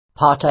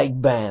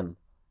Partake Bam,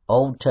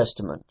 Old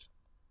Testament.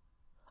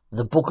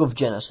 The Book of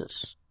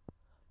Genesis.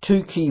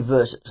 Two key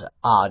verses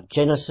are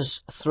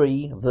Genesis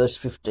 3 verse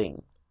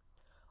 15.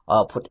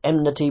 I'll put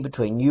enmity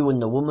between you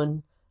and the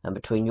woman, and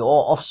between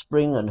your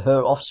offspring and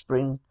her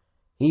offspring.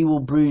 He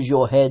will bruise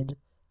your head,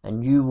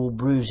 and you will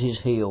bruise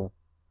his heel.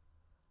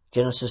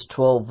 Genesis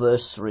 12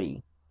 verse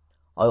 3.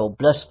 I will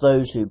bless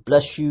those who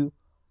bless you,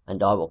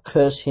 and I will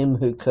curse him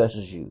who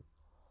curses you.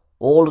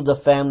 All of the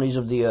families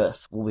of the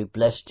earth will be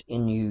blessed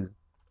in you.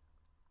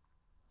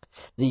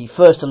 The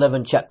first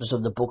 11 chapters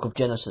of the book of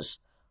Genesis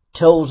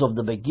tells of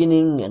the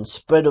beginning and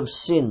spread of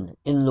sin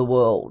in the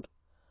world.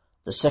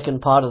 The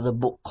second part of the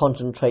book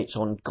concentrates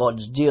on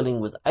God's dealing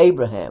with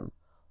Abraham,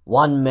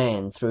 one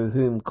man through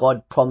whom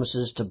God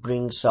promises to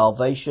bring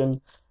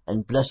salvation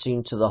and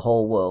blessing to the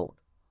whole world.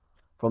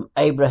 From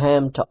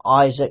Abraham to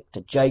Isaac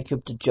to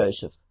Jacob to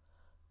Joseph,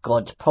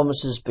 God's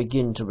promises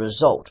begin to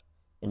result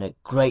in a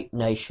great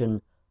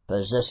nation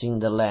possessing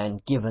the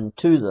land given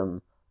to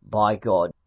them by God.